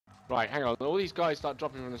Right, hang on. All these guys start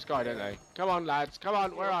dropping from the sky, don't they? Come on, lads. Come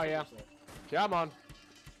on. Where are you? Come on.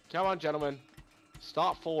 Come on, gentlemen.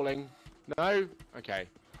 Start falling. No? Okay.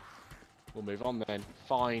 We'll move on then.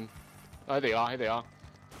 Fine. Oh, here they are. Here they are.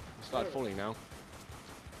 They started falling now.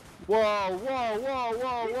 Whoa, whoa, whoa,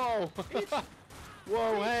 whoa, whoa.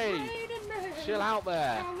 Whoa, hey. Chill out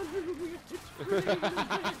there.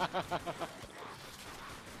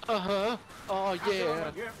 Uh-huh. Oh,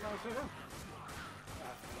 yeah.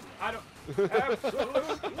 I don't...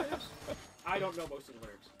 Absolutely. I don't know most of the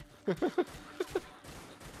lyrics.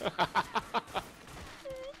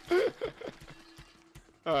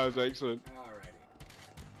 Oh, that was excellent. Alrighty.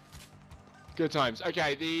 Good times.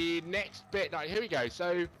 Okay, the next bit. Right, here we go.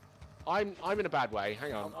 So, I'm in a bad way.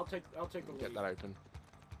 Hang on. I'll take the lead. Get that open.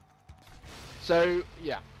 So,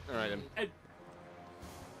 yeah. All right then.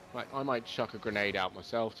 Right, I might chuck a grenade out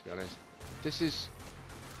myself, to be honest. This is...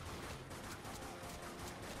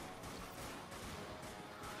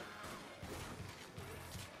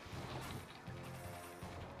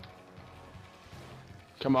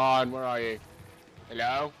 Come on, where are you?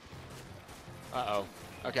 Hello? Uh-oh.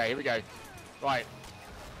 Okay, here we go. Right.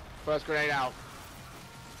 First grenade out.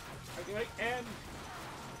 Okay, and...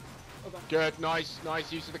 Good, nice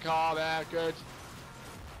use of the car there, good.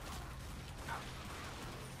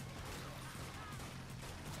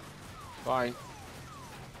 Fine.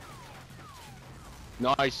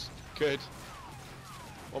 Nice, good.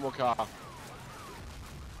 One more car.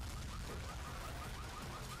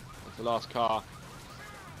 That's the last car.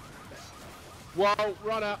 Whoa,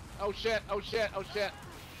 runner! Oh shit, oh shit, oh shit.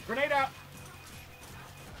 Grenade out!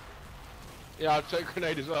 Yeah, I'll take a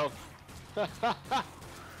grenade as well.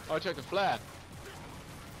 I'll take the flare.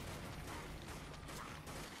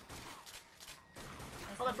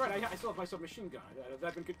 Oh, that's right, I still have my submachine gun.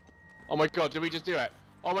 That been good. Oh my god, did we just do it?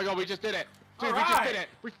 Oh my god, we just did it! Dude, we just did it!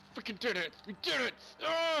 We freaking did it! We did it!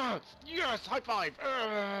 Yes, high five!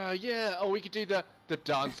 Yeah, oh, we could do the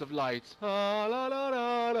dance of lights. La la la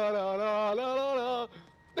la la la la la.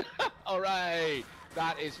 Alright,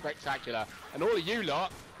 that is spectacular. And all of you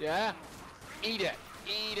lot, yeah? Eat it!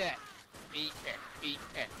 Eat it! Eat it! Eat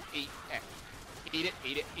it! Eat it! Eat it,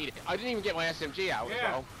 eat it, eat it. I didn't even get my SMG out as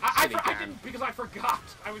well. I didn't, because I forgot.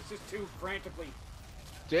 I was just too frantically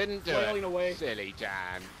didn't do it. Away. Silly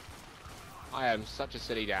Dan. I am such a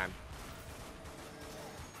silly Dan.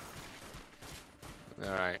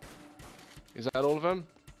 Alright. Is that all of them?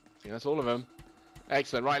 I think that's all of them.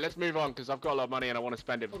 Excellent. Right, let's move on because I've got a lot of money and I want to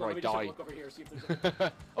spend it before I die. Look over here, see if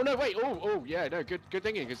there's oh no, wait. Oh, yeah, no, good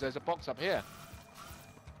thinking because there's a box up here.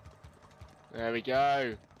 There we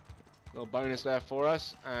go. Little bonus there for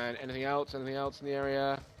us. And anything else? Anything else in the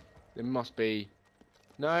area? There must be.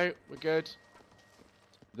 No, we're good.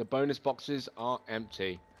 The bonus boxes are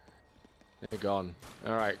empty. They're gone.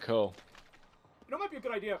 Alright, cool. You know what might be a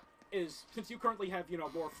good idea is, since you currently have, you know,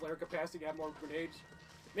 more flare capacity, have more grenades,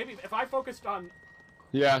 maybe if I focused on...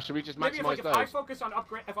 Yeah, should we just maximize if those? I focused on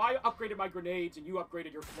if I upgraded my grenades and you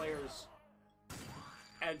upgraded your flares,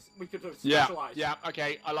 and we could sort of specialize. Yeah,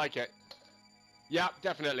 okay, I like it. Yeah,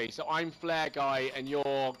 definitely. So I'm flare guy and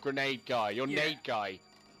you're grenade guy. You're nade guy.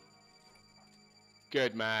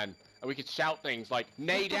 Good, man. And we could shout things like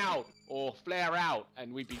nade out or flare out,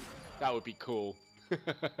 and that would be cool.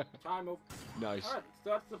 Time over. Nice. All right, so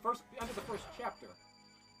that's the first end of the first chapter.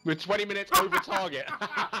 We're 20 minutes over target.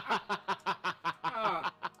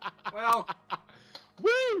 Well.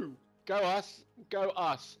 Woo! Go us. Go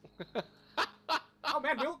us. Oh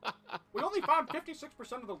man, we only found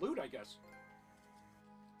 56% of the loot, I guess.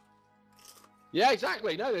 Yeah,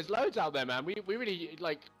 exactly. No, there's loads out there, man. We really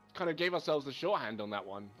like kind of gave ourselves the shorthand on that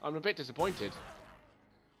one. I'm a bit disappointed.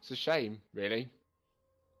 It's a shame, really.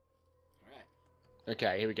 Alright.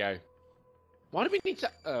 Okay, here we go. Why do we need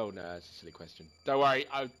to... Oh, no, that's a silly question. Don't worry,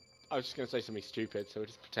 I was just going to say something stupid, so we'll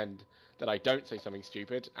just pretend that I don't say something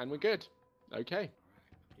stupid, and we're good. Okay. Alright,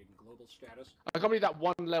 getting global status. I can't believe that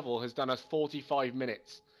one level has done us 45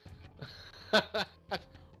 minutes.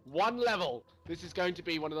 One level! This is going to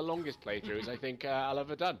be one of the longest playthroughs I think I'll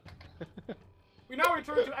ever done. We now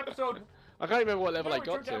return to episode... I can't remember what level I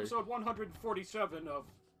got to. Episode 147 of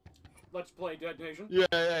Let's Play Dead Nation. Yeah.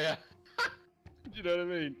 Do you know what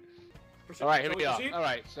I mean? Alright, here we are.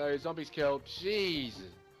 Alright, so zombies killed. Jesus.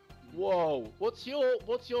 Whoa. What's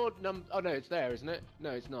your number? Oh no, it's there, isn't it? No,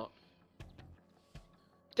 it's not.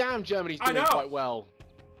 Damn, Germany's doing quite well.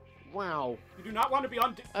 Wow. You do not want to be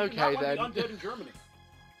undead in Germany.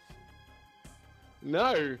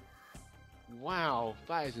 No. Wow,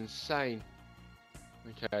 that is insane.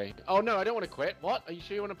 Okay. Oh no, I don't want to quit. What? Are you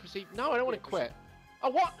sure you want to proceed? No, I don't want to quit. Oh,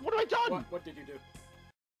 what? What have I done? What did you do?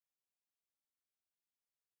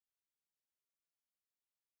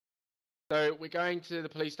 So we're going to the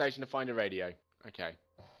police station to find a radio. Okay,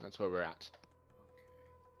 that's where we're at.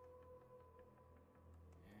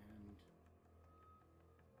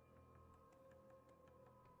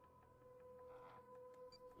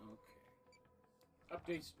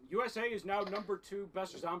 Okay. Updates. USA is now #2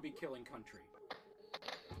 best zombie killing country.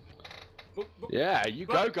 Yeah, you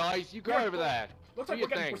go, guys. You go over there. Looks like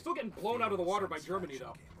we're still getting blown out of the water by Germany,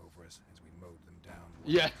 though.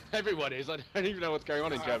 Yeah, everyone is. I don't even know what's going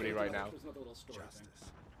on in Germany right now. There's another little story thing.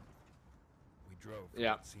 We drove for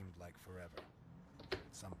what seemed like forever. At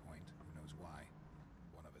some point, who knows why,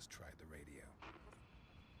 one of us tried the radio.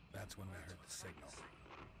 That's when we heard the signal.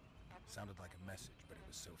 Sounded like a message, but it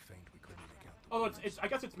was so faint we couldn't make out the words. I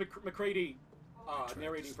guess it's McCready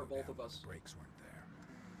narrating for both of us. Brakes weren't there.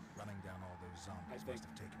 Running down all those zombies must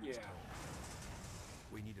have taken its toll.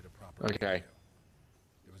 We needed a proper radio.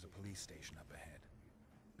 There was a police station up ahead.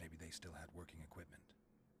 Maybe they still had working equipment.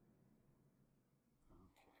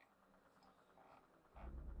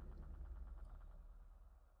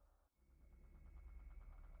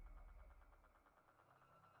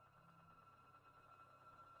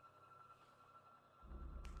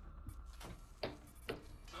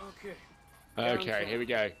 Okay, here we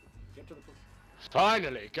go. Get to the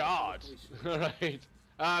Finally, God. All right.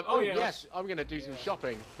 Oh yes, I'm gonna do some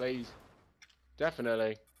shopping, please.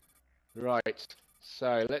 Definitely. Right.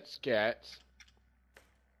 So let's get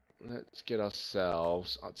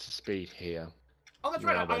ourselves up to speed here. Oh, that's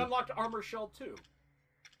right. I unlocked Armor Shell too.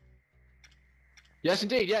 Yes,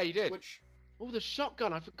 indeed. Yeah, you did. Which? Oh, the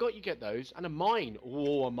shotgun. I forgot you get those. And a mine.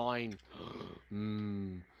 Oh, a mine.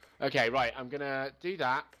 Okay, right. I'm gonna do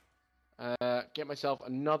that. Get myself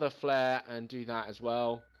another flare and do that as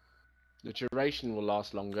well. The duration will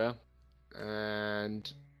last longer.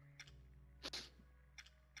 And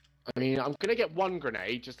I mean, I'm gonna get one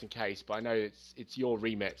grenade just in case, but I know it's your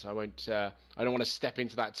remit, so I won't. I don't want to step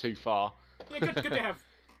into that too far. Yeah, good to have.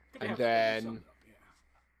 And then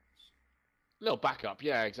little backup.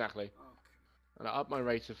 Yeah, exactly. Okay. And I up my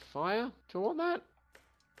rate of fire. Do I want that?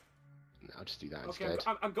 No, I'll just do that instead.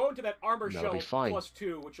 I'm going to that armor shell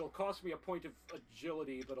 +2, which will cost me a point of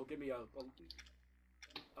agility, but it'll give me a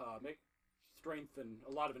make strength and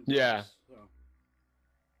a lot of endurance. Yeah. So.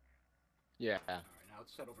 Yeah. All right, now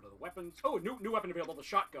let's head over to the weapons. Oh, new weapon available: the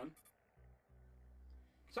shotgun.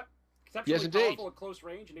 Exceptionally powerful at close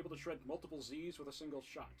range and able to shred multiple Z's with a single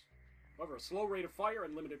shot. However, a slow rate of fire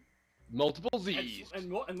and limited Z's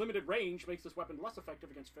and limited range makes this weapon less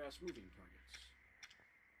effective against fast-moving targets.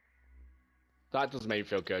 That doesn't make me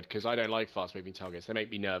feel good because I don't like fast-moving targets. They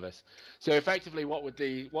make me nervous. So effectively, what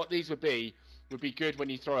these would be good when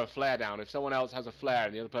you throw a flare down. If someone else has a flare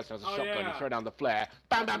and the other person has a shotgun, you throw down the flare,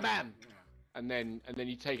 bam, bam, bam, and then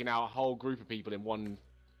you're taking out a whole group of people in one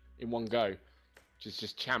go.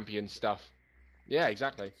 Just champion stuff. Yeah,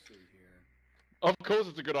 exactly. Let's see here. Of course,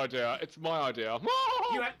 it's a good idea. It's my idea.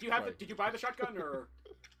 Did you buy the shotgun or?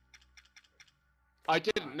 I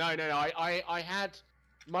didn't. No. I had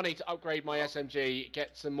money to upgrade my SMG,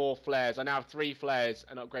 get some more flares. I now have 3 flares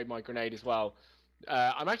and upgrade my grenade as well.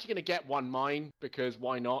 I'm actually going to get 1 mine because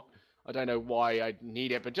why not? I don't know why I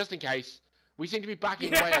need it, but just in case. We seem to be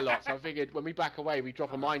backing away a lot, so I figured when we back away, we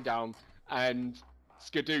drop a mine down and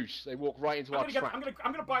skadoosh. They walk right into our trap. I'm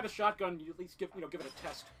gonna buy the shotgun. You at least give it a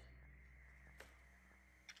test.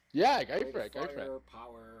 Yeah, go for it. Go for it.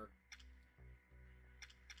 Power.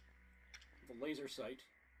 The laser sight.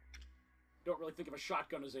 Don't really think of a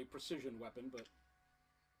shotgun as a precision weapon, but.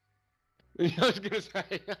 I was gonna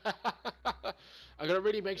say. I'm gonna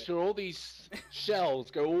really make sure all these shells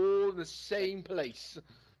go all in the same place.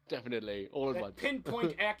 Definitely, all of them.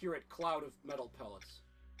 Pinpoint accurate cloud of metal pellets.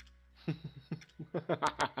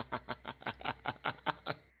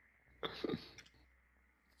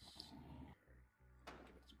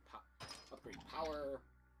 Upgrade power.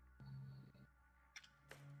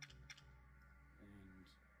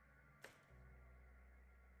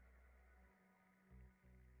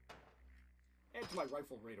 And add to my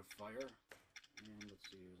rifle rate of fire. And let's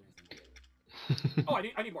see, is anything. Oh, I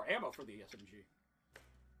need more ammo for the SMG.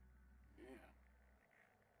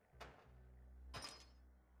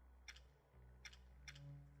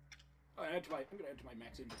 I'm going to add to my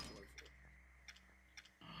max inventory.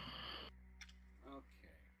 Okay.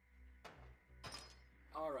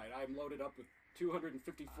 Alright, I'm loaded up with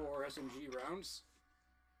 254 SMG rounds.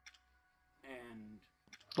 And...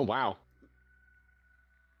 Oh, wow.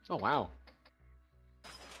 Oh, wow.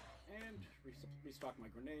 And restock my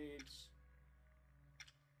grenades.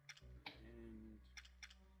 And...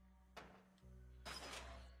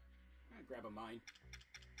 grab a mine.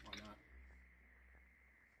 Why not?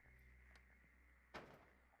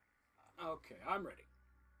 Okay, I'm ready.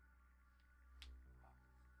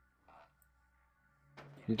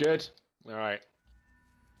 Good? Alright.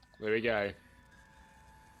 There we go.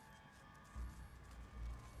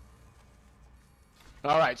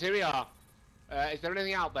 Alright, here we are. Is there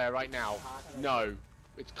anything out there right now? No.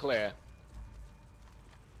 It's clear.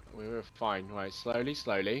 We're fine. Right, slowly,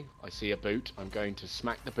 slowly. I see a boot. I'm going to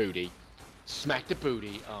smack the booty. Smack the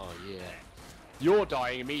booty. Oh, yeah. You're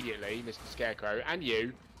dying immediately, Mr. Scarecrow. And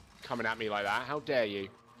you. Coming at me like that. How dare you?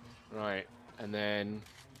 Right. And then...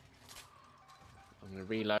 I'm going to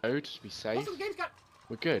reload. Be safe. Also, the game's got...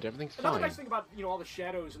 We're good. Everything's fine. Another nice thing about, all the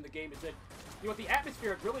shadows in the game is that, with the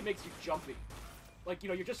atmosphere, it really makes you jumpy. Like,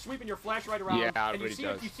 you're just sweeping your flashlight around, yeah, and really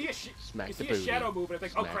you see a shadow move, and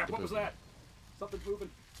it's like, oh crap, what was that? Something's moving.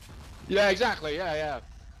 Yeah, exactly. Yeah.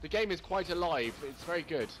 The game is quite alive. It's very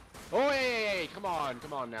good. Oh, hey, come on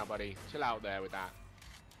now, buddy. Chill out there with that.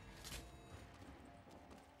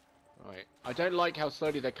 Right. I don't like how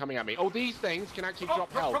slowly they're coming at me. Oh, these things can actually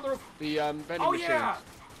drop health. The vending machines. Yeah.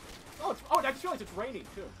 Oh, I just realized it's raining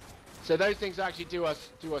too. So those things actually do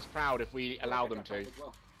us proud if we allow them to.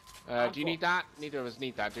 Do you need that? Neither of us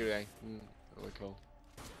need that, do they? Oh, cool.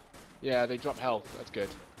 Yeah, they drop health. That's good.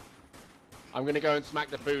 I'm gonna go and smack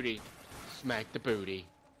the booty. Smack the booty.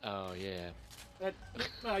 Oh yeah.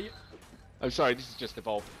 I'm sorry. This is just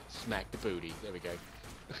evolved. Smack the booty. There we go.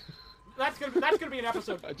 That's gonna be an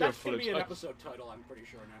episode. That's gonna be an episode title. I'm pretty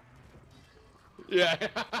sure now. Yeah.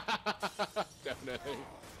 Definitely.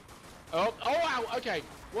 Oh, wow. Okay.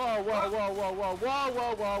 Whoa.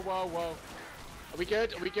 Are we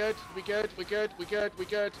good? Are we good?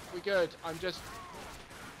 We good. I'm just...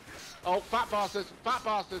 Oh, fat bastards.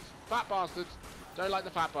 Don't like the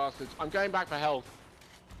fat bastards. I'm going back for health.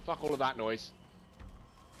 Fuck all of that noise.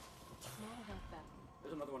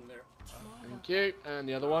 There's another one there. Thank you. And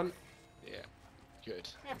the other one. Yeah. Good.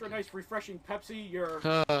 After a nice refreshing Pepsi, your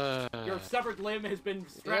severed limb has been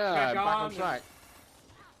strapped back on track.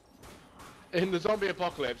 In the zombie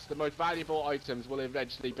apocalypse, the most valuable items will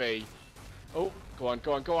eventually be... Oh, go on,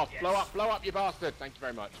 go off. Yes. Blow up, you bastard. Thank you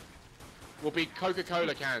very much. Will be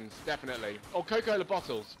Coca-Cola cans, definitely. Or Coca-Cola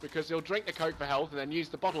bottles, because he'll drink the Coke for health and then use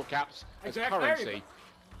the bottle caps as currency.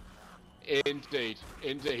 Indeed.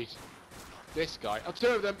 This guy. Oh,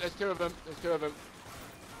 There's two of them.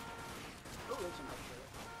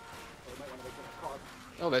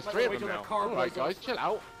 Oh, there's three of them now. Alright, guys, chill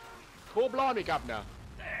out. Poor blimey, governor.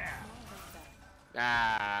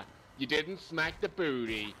 Ah, you didn't smack the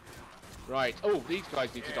booty. Right. Oh, these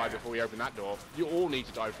guys need to die before we open that door. You all need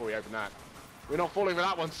to die before we open that. We're not falling for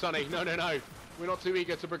that one, Sonny. No. We're not too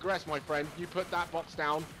eager to progress, my friend. You put that box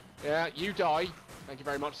down. Yeah, you die. Thank you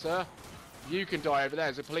very much, sir. You can die over there.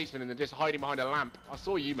 There's a policeman in the disc hiding behind a lamp. I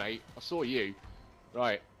saw you, mate. I saw you.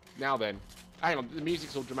 Right. Now then. Hang on. The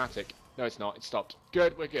music's all dramatic. No, it's not. It stopped.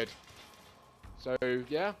 Good. We're good. So,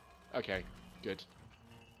 yeah? Okay. Good.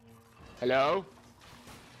 Hello?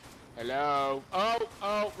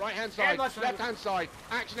 Oh, right-hand side, left-hand side,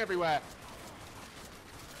 action everywhere.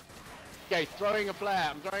 Okay, throwing a flare,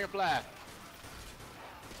 I'm throwing a flare.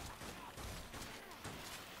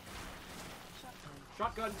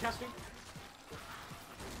 Shotgun testing.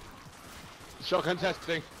 Shotgun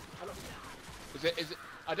testing. Is it,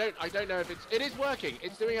 I don't know if it is working,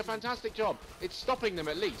 it's doing a fantastic job. It's stopping them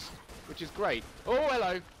at least, which is great. Oh,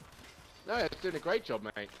 hello. No, it's doing a great job,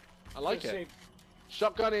 mate. I like it.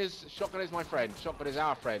 Shotgun is my friend. Shotgun is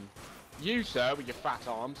our friend. You, sir, with your fat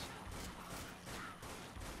arms.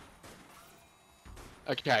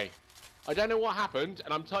 Okay. I don't know what happened,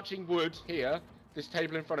 and I'm touching wood here. This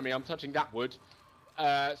table in front of me, I'm touching that wood.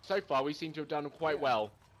 So far, we seem to have done quite well.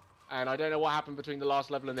 And I don't know what happened between the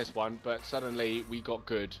last level and this one, but suddenly we got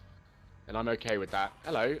good. And I'm okay with that.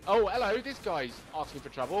 Hello. Oh, hello. This guy's asking for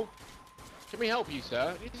trouble. Can we help you,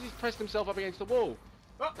 sir? He's pressed himself up against the wall.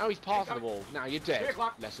 Oh, now he's past the wall. Now you're dead.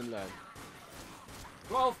 Lesson learned.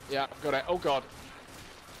 12. Yeah, got it. Oh, God.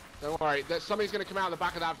 Don't worry. Somebody's going to come out of the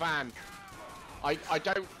back of that van. I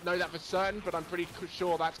don't know that for certain, but I'm pretty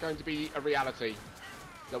sure that's going to be a reality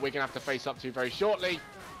that we're going to have to face up to very shortly.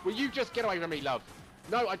 Will you just get away from me, love?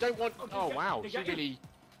 No, I don't want... Oh, wow. She really...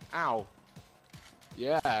 Ow.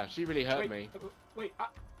 Yeah, she really hurt me. Wait, I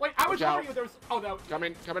was wondering if there was... Oh, no.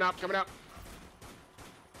 Coming up.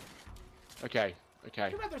 Okay.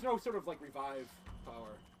 Too bad there's no sort of, revive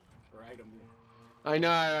power or item. I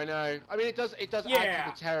know. I mean, it does add to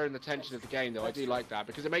the terror and the tension of the game, though. I do like that,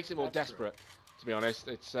 because it makes it more desperate, to be honest.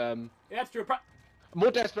 It's, Yeah, that's true.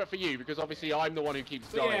 More desperate for you, because obviously I'm the one who keeps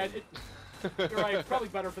dying. You're right. It's probably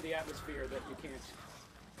better for the atmosphere that you can't...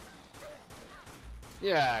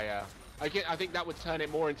 Yeah. I think that would turn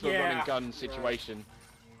it more into a run and gun situation.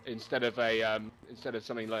 instead of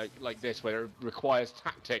something like this where it requires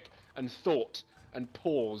tactic and thought and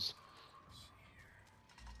pause.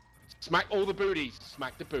 Smack all the booties.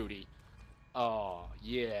 Smack the booty. Oh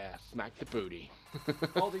yeah, smack the booty.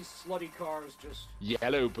 All these slutty cars just.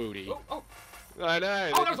 Yellow booty. Oh. I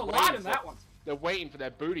know. Oh, there's a lot in that one. They're waiting for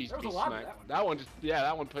their booties to be smacked. That one just, yeah,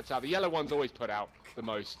 that one puts out. The yellow one's always put out the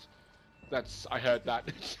most. I heard that.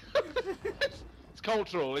 It's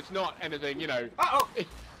cultural. It's not anything, you know. Uh-oh!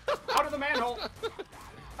 Out of the manhole!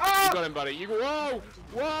 Ah! You got him, buddy. Whoa!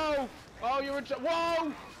 Whoa! Oh, you're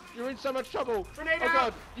in so much trouble. Grenade oh out.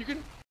 God! You can.